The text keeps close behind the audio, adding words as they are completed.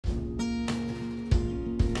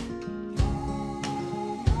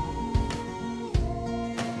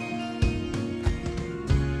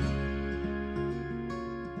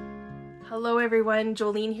Hello everyone,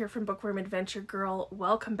 Jolene here from Bookworm Adventure Girl.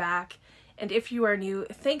 Welcome back. And if you are new,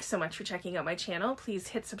 thanks so much for checking out my channel. Please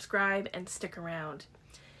hit subscribe and stick around.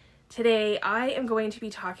 Today I am going to be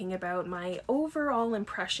talking about my overall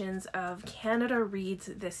impressions of Canada Reads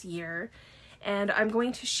this year, and I'm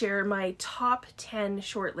going to share my top 10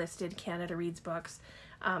 shortlisted Canada Reads books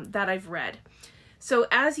that I've read. So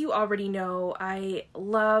as you already know, I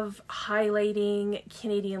love highlighting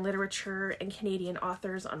Canadian literature and Canadian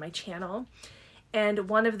authors on my channel. And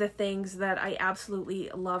one of the things that I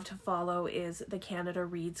absolutely love to follow is the Canada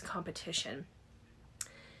Reads competition.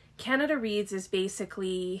 Canada Reads is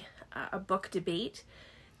basically a book debate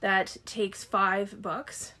that takes 5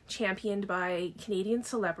 books championed by Canadian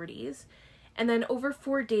celebrities. And then over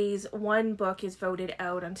 4 days, one book is voted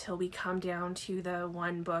out until we come down to the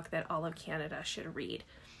one book that all of Canada should read.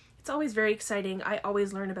 It's always very exciting. I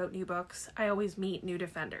always learn about new books. I always meet new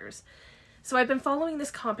defenders. So I've been following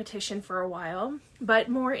this competition for a while, but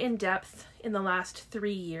more in depth in the last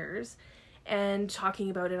 3 years, and talking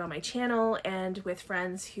about it on my channel and with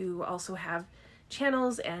friends who also have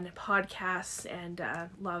channels and podcasts and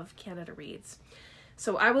love Canada Reads.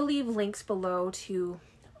 So I will leave links below to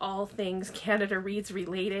all things Canada Reads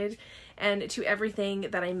related and to everything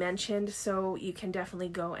that I mentioned, so you can definitely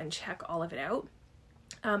go and check all of it out.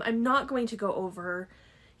 I'm not going to go over,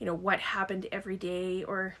 what happened every day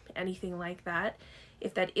or anything like that.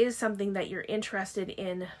 If that is something that you're interested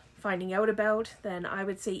in finding out about, then I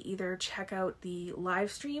would say either check out the live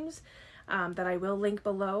streams that I will link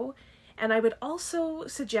below, and I would also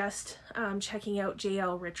suggest checking out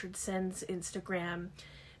JL Richardson's Instagram.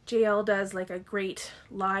 JL does like a great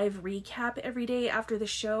live recap every day after the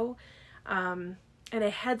show, and a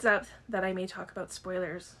heads up that I may talk about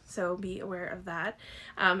spoilers, so be aware of that.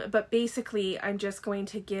 But basically, I'm just going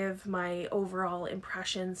to give my overall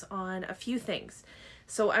impressions on a few things.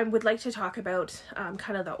 So I would like to talk about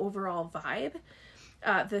kind of the overall vibe,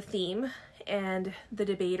 the theme, and the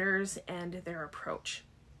debaters and their approach.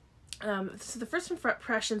 So the first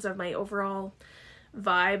impressions of my overall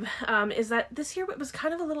vibe is that this year it was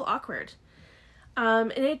kind of a little awkward,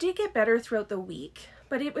 and it did get better throughout the week,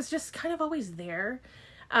 but it was just kind of always there.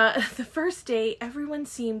 The first day everyone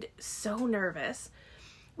seemed so nervous,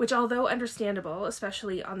 which, although understandable,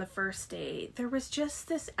 especially on the first day, there was just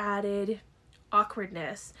this added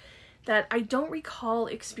awkwardness that I don't recall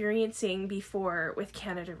experiencing before with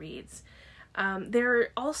Canada Reads.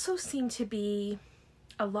 There also seemed to be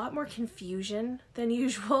a lot more confusion than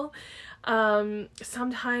usual.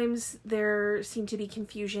 Sometimes there seemed to be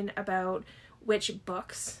confusion about which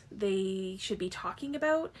books they should be talking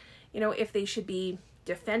about, if they should be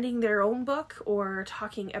defending their own book or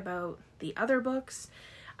talking about the other books.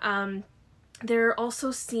 There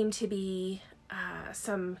also seemed to be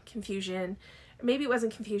some confusion. Maybe it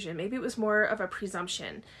wasn't confusion, maybe it was more of a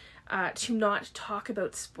presumption to not talk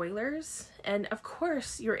about spoilers. And of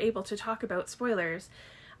course you're able to talk about spoilers.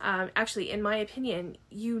 Actually, in my opinion,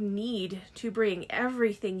 you need to bring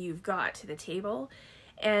everything you've got to the table,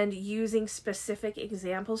 and using specific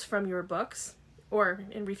examples from your books or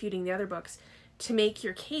in refuting the other books to make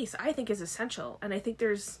your case, I think, is essential. And I think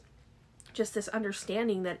there's just this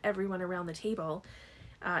understanding that everyone around the table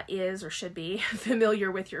is or should be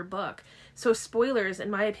familiar with your book. So spoilers, in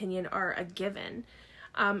my opinion, are a given.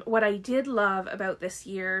 What I did love about this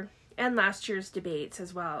year and last year's debates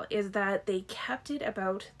as well is that they kept it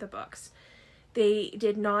about the books. They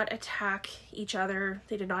did not attack each other.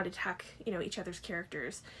 They did not attack, each other's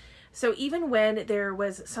characters. So even when there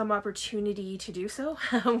was some opportunity to do so,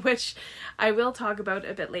 which I will talk about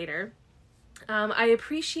a bit later, I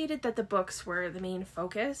appreciated that the books were the main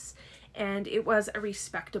focus, and it was a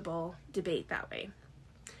respectable debate that way.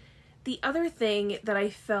 The other thing that I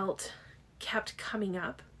felt kept coming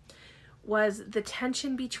up was the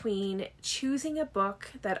tension between choosing a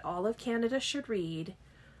book that all of Canada should read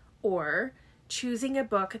or choosing a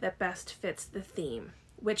book that best fits the theme,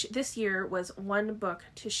 which this year was one book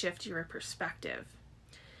to shift your perspective.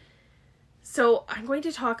 So I'm going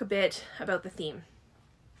to talk a bit about the theme.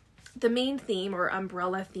 The main theme, or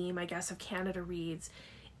umbrella theme, I guess, of Canada Reads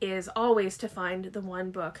is always to find the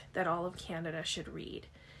one book that all of Canada should read.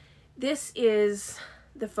 This is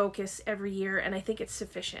the focus every year, and I think it's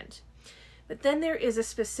sufficient. But then there is a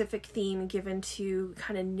specific theme given to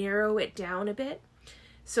kind of narrow it down a bit.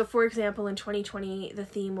 So for example, in 2020, the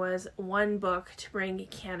theme was one book to bring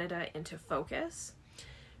Canada into focus.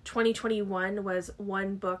 2021 was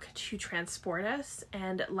one book to transport us,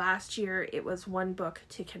 and last year it was one book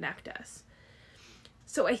to connect us.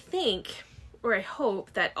 So I think, or I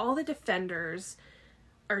hope, that all the defenders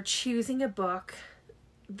are choosing a book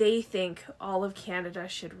they think all of Canada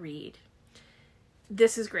should read.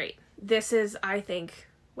 this is great. This is, I think,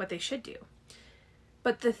 what they should do.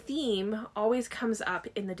 But the theme always comes up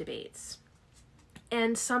in the debates.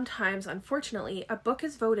 And sometimes, unfortunately, a book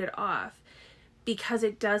is voted off because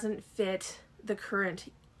it doesn't fit the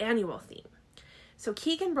current annual theme. So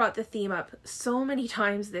Keegan brought the theme up so many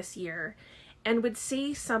times this year and would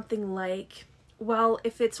say something like, well,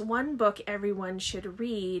 if it's one book everyone should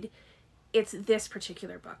read, it's this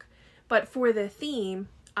particular book. But for the theme,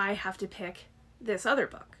 I have to pick this other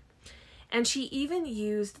book. And she even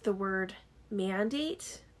used the word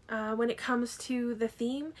mandate when it comes to the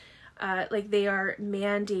theme. Like they are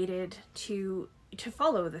mandated to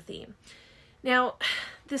follow the theme. Now,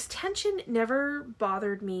 this tension never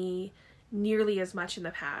bothered me nearly as much in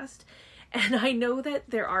the past. And I know that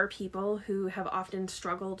there are people who have often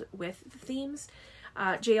struggled with the themes.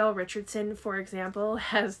 J.L. Richardson, for example,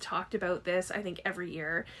 has talked about this, I think, every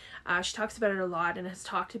year. She talks about it a lot and has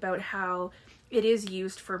talked about how it is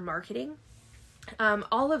used for marketing.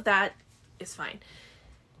 All of that is fine.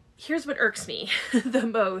 Here's what irks me the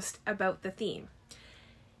most about the theme.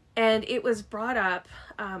 And it was brought up,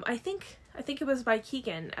 I think it was by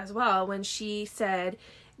Keegan as well, when she said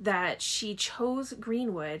that she chose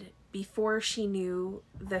Greenwood before she knew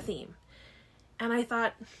the theme. And I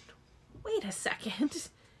thought, wait a second,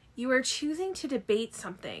 you are choosing to debate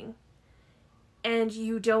something and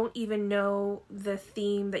you don't even know the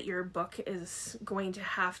theme that your book is going to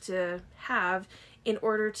have in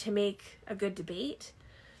order to make a good debate.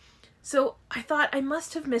 So I thought, I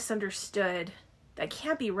must have misunderstood. That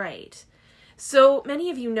can't be right. So many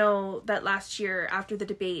of you know that last year after the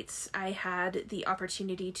debates, I had the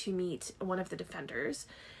opportunity to meet one of the defenders,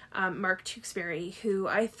 Mark Tewksbury, who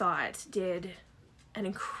I thought did an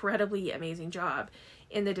incredibly amazing job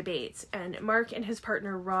in the debates. And Mark and his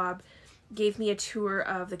partner Rob gave me a tour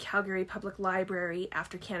of the Calgary Public Library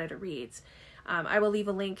after Canada Reads. I will leave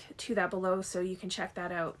a link to that below so you can check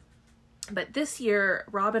that out. But this year,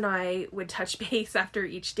 Rob and I would touch base after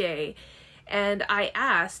each day, and I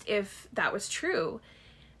asked if that was true.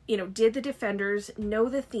 You know, did the defenders know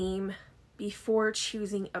the theme before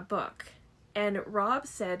choosing a book? And Rob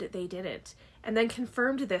said they didn't, and then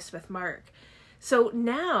confirmed this with Mark. So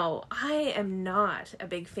now I am not a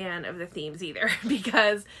big fan of the themes either,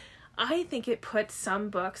 because I think it puts some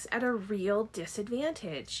books at a real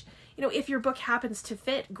disadvantage. You know, if your book happens to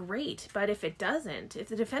fit, great, but if it doesn't, if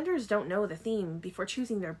the defenders don't know the theme before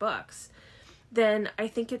choosing their books, then I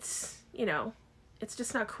think it's, you know, it's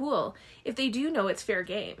just not cool. If they do know, it's fair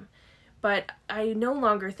game. But I no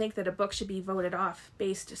longer think that a book should be voted off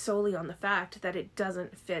based solely on the fact that it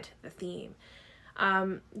doesn't fit the theme.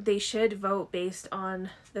 They should vote based on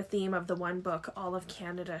the theme of the one book all of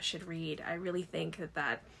Canada should read. I really think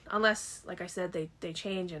that, unless, like I said, they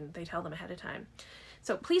change and they tell them ahead of time.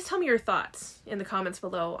 So please tell me your thoughts in the comments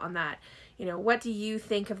below on that. You know, what do you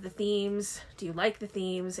think of the themes? Do you like the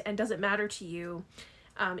themes? And does it matter to you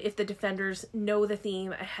if the defenders know the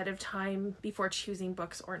theme ahead of time before choosing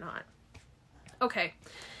books or not? Okay,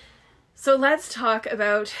 so let's talk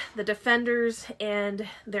about the defenders and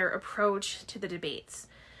their approach to the debates.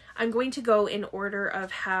 I'm going to go in order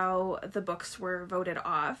of how the books were voted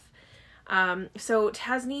off. So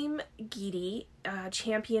Tasneem Geedy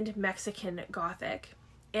championed Mexican Gothic,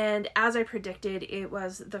 and as I predicted, it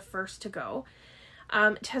was the first to go.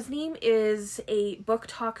 Tasneem is a book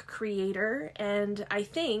talk creator, and I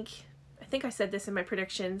think I said this in my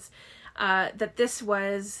predictions, that this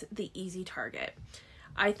was the easy target.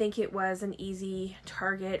 I think it was an easy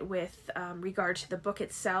target with regard to the book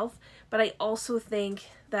itself, but I also think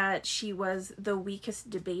that she was the weakest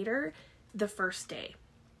debater the first day.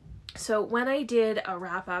 So when I did a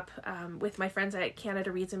wrap-up with my friends at Canada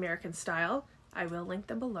Reads American Style, I will link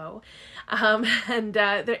them below,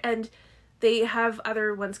 and they have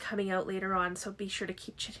other ones coming out later on, so be sure to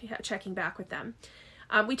keep checking back with them.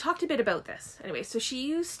 We talked a bit about this. Anyway, so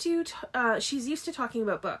she's used to talking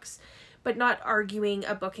about books, but not arguing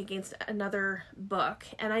a book against another book.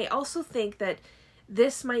 And I also think that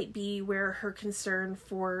this might be where her concern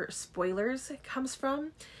for spoilers comes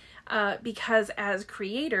from. Because as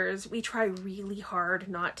creators, we try really hard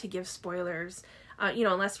not to give spoilers, you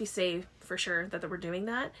know, unless we say for sure that we're doing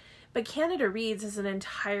that. But Canada Reads is an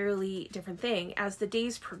entirely different thing. As the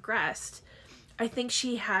days progressed, I think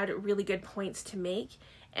she had really good points to make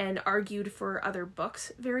and argued for other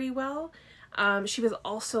books very well. She was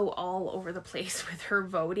also all over the place with her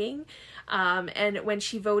voting. And when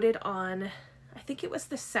she voted on, I think it was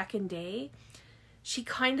the second day, she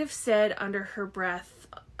kind of said under her breath,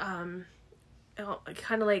 kind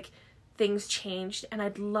of like things changed, and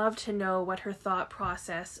I'd love to know what her thought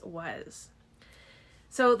process was.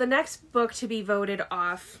 So the next book to be voted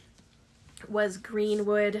off was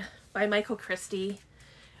Greenwood by Michael Christie,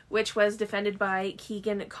 which was defended by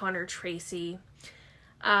Keegan Connor Tracy.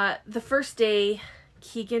 The first day,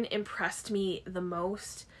 Keegan impressed me the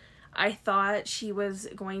most. I thought she was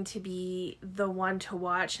going to be the one to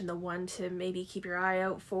watch and the one to maybe keep your eye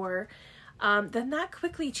out for. Then that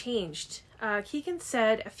quickly changed. Keegan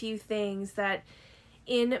said a few things that,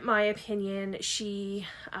 in my opinion, she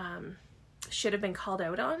should have been called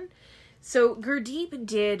out on. So Gurdeep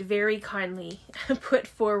did very kindly put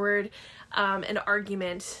forward an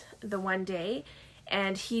argument the one day,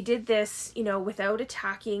 and he did this, you know, without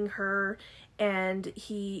attacking her, and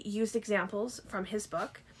he used examples from his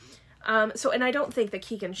book. And I don't think that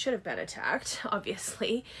Keegan should have been attacked,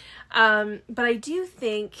 obviously, but I do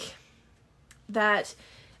think that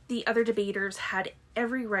the other debaters had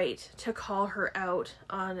every right to call her out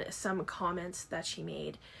on some comments that she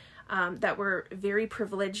made that were very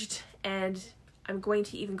privileged, and I'm going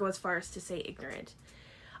to even go as far as to say ignorant.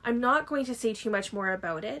 I'm not going to say too much more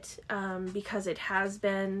about it because it has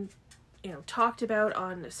been, you know, talked about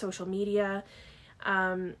on social media.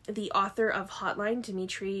 The author of Hotline,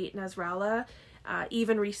 Dimittri Nasrallah,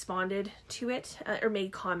 even responded to it or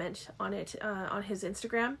made comment on it on his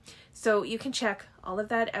Instagram. So you can check all of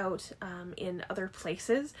that out in other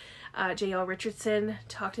places. J.L. Richardson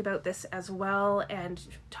talked about this as well and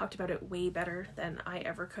talked about it way better than I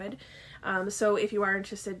ever could. So if you are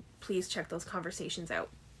interested, please check those conversations out.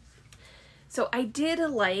 So I did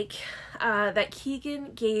like that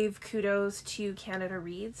Keegan gave kudos to Canada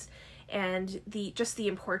Reads and the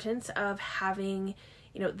importance of having,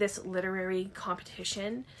 you know, this literary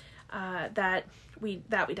competition that we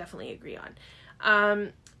definitely agree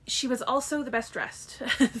on. She was also the best dressed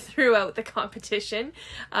throughout the competition,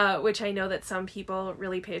 which I know that some people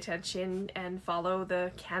really pay attention and follow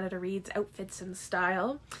the Canada Reads outfits and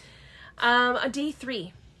style. On day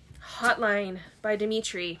 3, Hotline by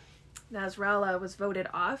Dimittri Nasrallah was voted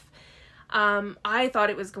off. I thought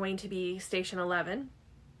it was going to be Station 11.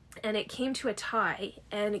 And it came to a tie,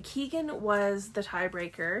 and Keegan was the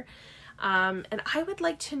tiebreaker. And I would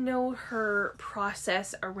like to know her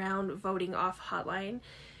process around voting off Hotline,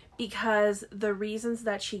 because the reasons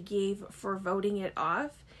that she gave for voting it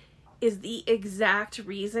off is the exact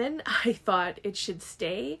reason I thought it should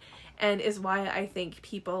stay, and is why I think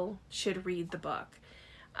people should read the book.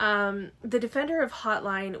 The defender of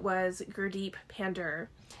Hotline was Gurdeep Pandur.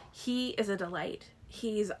 He is a delight.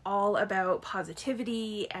 He's all about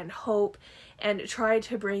positivity and hope, and tried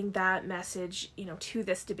to bring that message, you know, to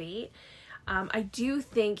this debate. I do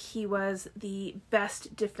think he was the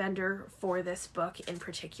best defender for this book in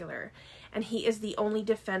particular, and he is the only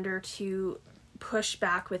defender to push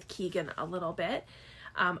back with Keegan a little bit.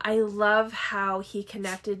 I love how he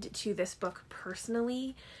connected to this book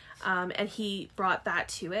personally, and he brought that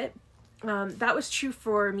to it. That was true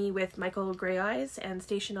for me with Michael Grey Eyes and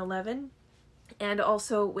Station 11. And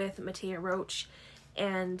also with Matea Roach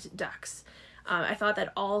and Ducks. I thought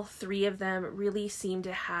that all three of them really seemed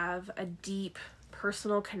to have a deep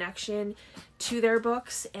personal connection to their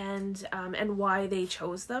books and why they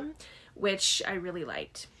chose them, which I really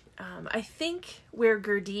liked. I think where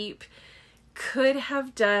Gurdeep could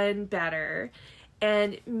have done better,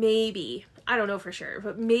 and maybe, I don't know for sure,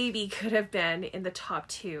 but maybe could have been in the top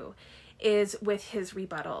 2, is with his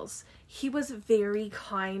rebuttals. He was very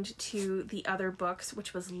kind to the other books,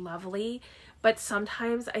 which was lovely, but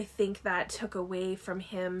sometimes I think that took away from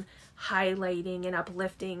him highlighting and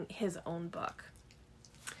uplifting his own book.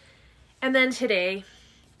 And then today,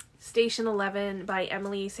 Station 11 by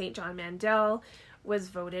Emily St. John Mandel was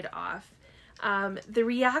voted off. The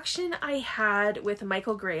reaction I had with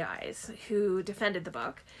Michael Grey Eyes, who defended the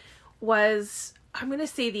book, was, I'm going to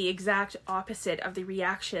say, the exact opposite of the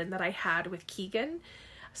reaction that I had with Keegan.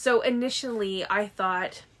 So initially I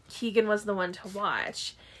thought Keegan was the one to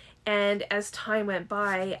watch, and as time went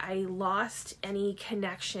by, I lost any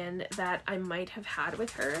connection that I might have had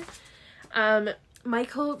with her.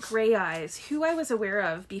 Michael Grey Eyes, who I was aware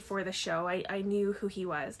of before the show, I knew who he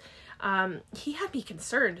was. He had me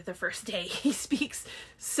concerned the first day. He speaks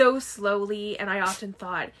so slowly, and I often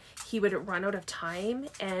thought he would run out of time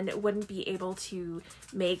and wouldn't be able to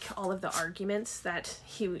make all of the arguments that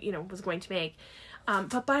he, you know, was going to make.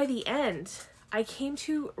 But by the end, I came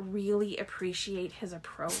to really appreciate his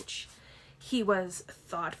approach. He was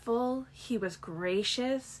thoughtful, he was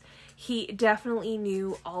gracious, he definitely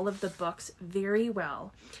knew all of the books very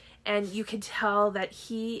well, and you could tell that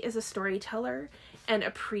he is a storyteller and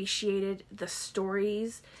appreciated the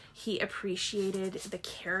stories, he appreciated the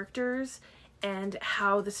characters and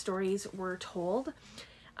how the stories were told.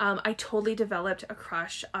 I totally developed a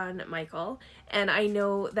crush on Michael, and I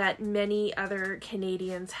know that many other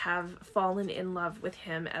Canadians have fallen in love with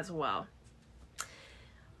him as well.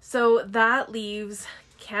 So that leaves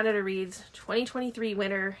Canada Reads 2023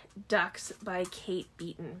 winner, Ducks by Kate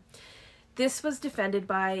Beaton. This was defended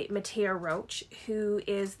by Mattea Roach, who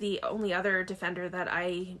is the only other defender that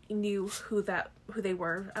I knew who they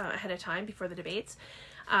were ahead of time before the debates,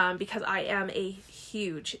 because I am a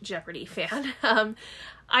huge Jeopardy fan.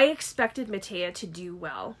 I expected Mattea to do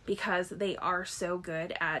well because they are so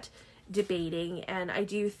good at debating, and I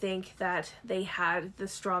do think that they had the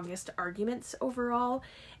strongest arguments overall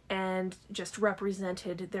and just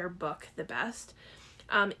represented their book the best.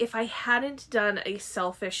 If I hadn't done a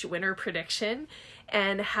selfish winner prediction,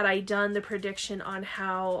 and had I done the prediction on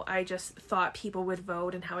how I just thought people would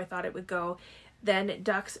vote and how I thought it would go, then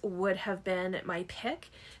Ducks would have been my pick.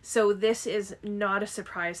 So this is not a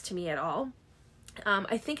surprise to me at all.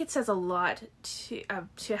 I think it says a lot to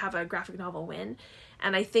have a graphic novel win,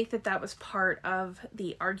 and I think that was part of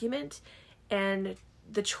the argument and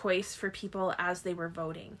the choice for people as they were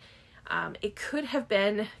voting. It could have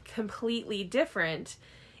been completely different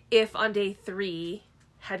if on day 3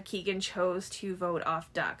 had Keegan chose to vote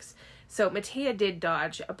off Ducks. So Mattea did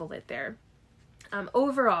dodge a bullet there.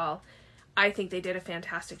 Overall, I think they did a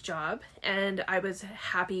fantastic job, and I was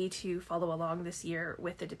happy to follow along this year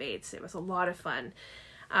with the debates. It was a lot of fun.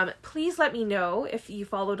 Please let me know if you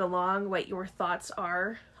followed along, what your thoughts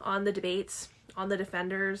are on the debates, on the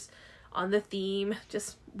defenders, on the theme.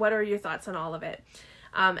 Just what are your thoughts on all of it?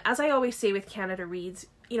 As I always say with Canada Reads,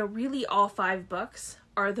 really all 5 books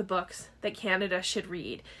are the books that Canada should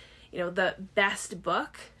read. The best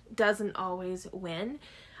book doesn't always win.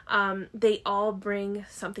 They all bring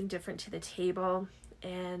something different to the table,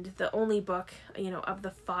 and the only book, of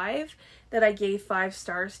the 5 that I gave 5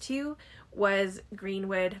 stars to was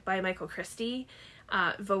Greenwood by Michael Christie,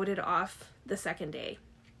 voted off the second day.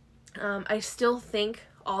 I still think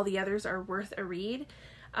all the others are worth a read.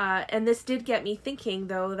 And this did get me thinking,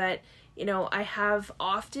 though, that, I have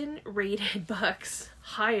often rated books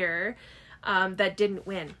higher that didn't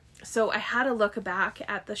win. So I had a look back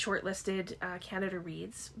at the shortlisted Canada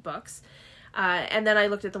Reads books, and then I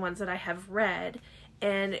looked at the ones that I have read,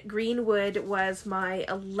 and Greenwood was my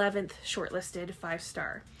 11th shortlisted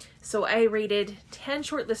 5-star. So I rated 10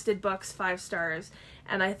 shortlisted books 5 stars,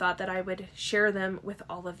 and I thought that I would share them with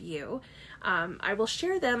all of you. I will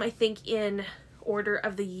share them, I think, in order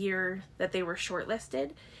of the year that they were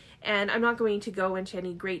shortlisted, and I'm not going to go into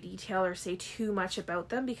any great detail or say too much about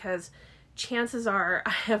them, because chances are I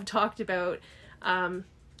have talked about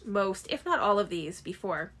most, if not all of these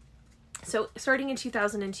before. So starting in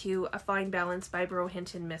 2002, A Fine Balance by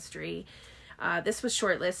Rohinton Mistry. This was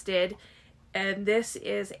shortlisted, and this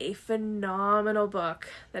is a phenomenal book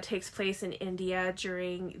that takes place in India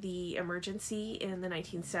during the emergency in the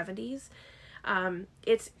 1970s.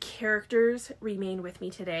 Its characters remain with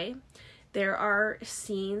me today. There are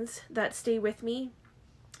scenes that stay with me,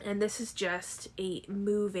 and this is just a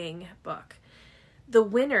moving book. The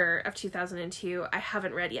winner of 2002 I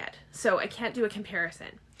haven't read yet, so I can't do a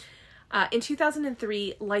comparison. In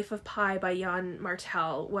 2003, Life of Pi by Yann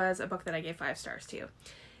Martel was a book that I gave 5 stars to.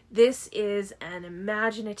 This is an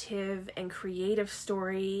imaginative and creative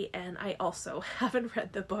story, and I also haven't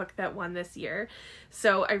read the book that won this year,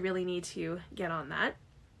 so I really need to get on that.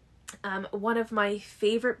 One of my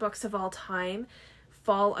favorite books of all time,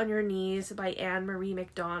 Fall on Your Knees by Anne Marie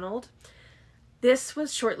Macdonald. This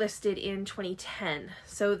was shortlisted in 2010,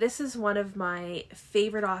 so this is one of my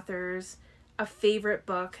favorite authors, a favorite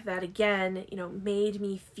book that, again, made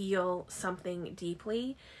me feel something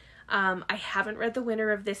deeply. I haven't read the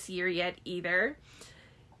winner of this year yet either.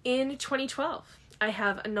 In 2012, I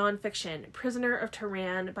have a nonfiction, Prisoner of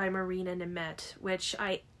Tehran by Marina Nemat, which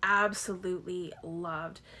I absolutely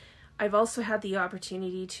loved. I've also had the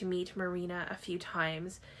opportunity to meet Marina a few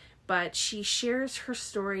times, but she shares her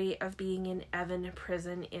story of being in Evin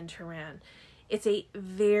prison in Tehran. It's a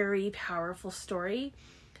very powerful story.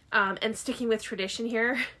 And sticking with tradition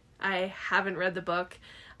here, I haven't read the book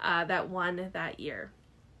that won that year.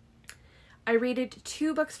 I rated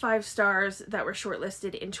 2 books 5 stars that were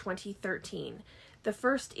shortlisted in 2013. The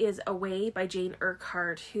first is Away by Jane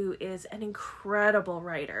Urquhart, who is an incredible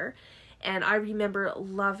writer. And I remember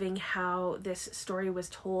loving how this story was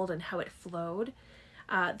told and how it flowed.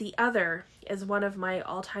 The other is one of my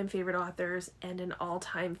all-time favorite authors and an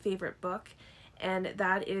all-time favorite book, and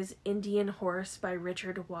that is Indian Horse by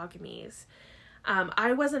Richard Wagamese.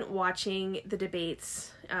 I wasn't watching the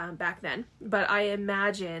debates back then, but I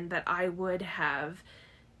imagine that I would have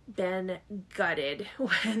been gutted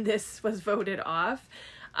when this was voted off.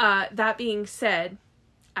 That being said,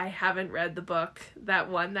 I haven't read the book that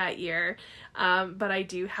won that year, but I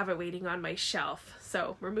do have it waiting on my shelf.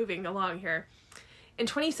 So we're moving along here. In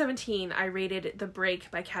 2017, I rated The Break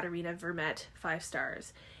by Katherena Vermette 5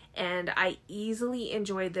 stars, and I easily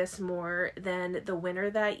enjoyed this more than the winner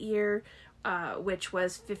that year, which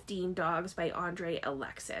was 15 Dogs by Andre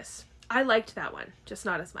Alexis. I liked that one, just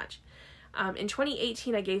not as much. In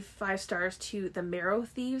 2018, I gave 5 stars to The Marrow,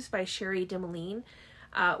 Thieves by Cherie Dimaline,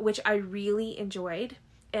 which I really enjoyed.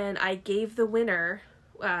 And I gave the winner,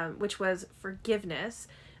 which was Forgiveness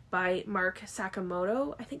by Mark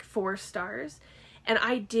Sakamoto, I think 4 stars. And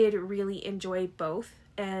I did really enjoy both.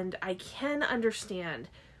 And I can understand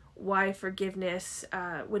why Forgiveness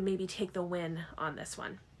would maybe take the win on this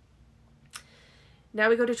one. Now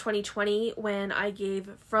we go to 2020, when I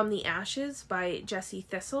gave From the Ashes by Jesse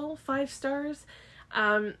Thistle 5 stars.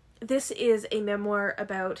 This is a memoir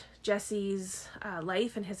about Jesse's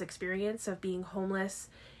life and his experience of being homeless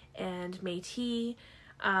and Métis.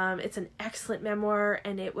 It's an excellent memoir,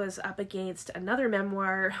 and it was up against another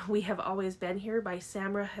memoir, We Have Always Been Here by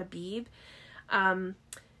Samra Habib.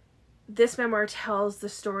 This memoir tells the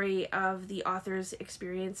story of the author's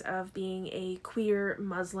experience of being a queer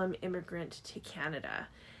Muslim immigrant to Canada.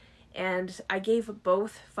 And I gave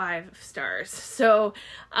both 5 stars. So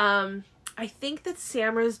I think that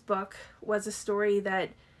Samra's book was a story that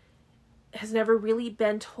has never really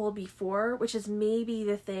been told before, which is maybe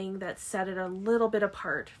the thing that set it a little bit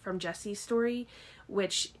apart from Jesse's story,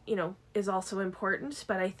 which, you know, is also important.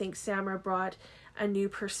 But I think Samra brought a new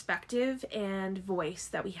perspective and voice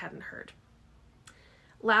that we hadn't heard.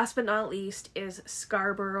 Last but not least is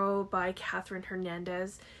Scarborough by Catherine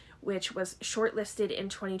Hernandez, which was shortlisted in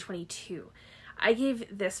 2022. I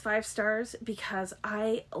gave this 5 stars because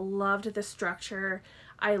I loved the structure,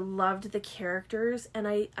 I loved the characters, and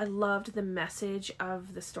I loved the message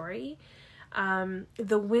of the story.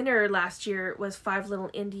 The winner last year was 5 Little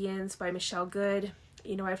Indians by Michelle Good.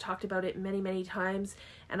 You know, I've talked about it many, many times,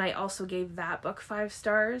 and I also gave that book 5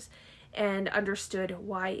 stars and understood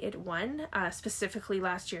why it won. Specifically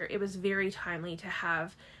last year, it was very timely to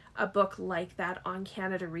have a book like that on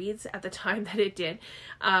Canada Reads at the time that it did.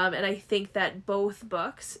 And I think that both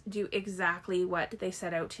books do exactly what they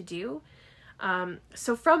set out to do.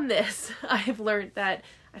 So from this, I've learned that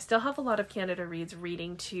I still have a lot of Canada Reads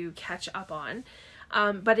reading to catch up on.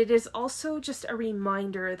 But it is also just a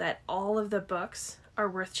reminder that all of the books are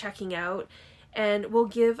worth checking out and will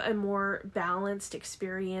give a more balanced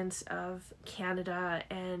experience of Canada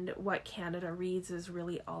and what Canada Reads is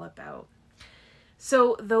really all about.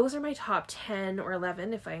 So those are my top 10 or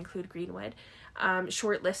 11, if I include Greenwood,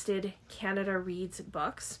 shortlisted Canada Reads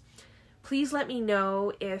books. Please let me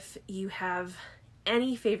know if you have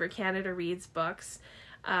any favorite Canada Reads books,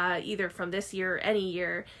 either from this year or any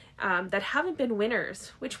year, that haven't been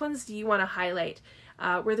winners. Which ones do you want to highlight?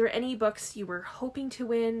 Were there any books you were hoping to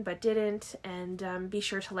win but didn't? And be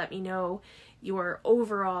sure to let me know your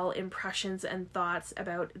overall impressions and thoughts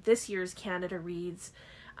about this year's Canada Reads.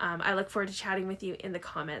 I look forward to chatting with you in the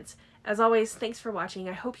comments. As always, thanks for watching.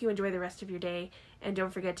 I hope you enjoy the rest of your day, and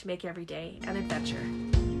don't forget to make every day an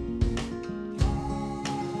adventure.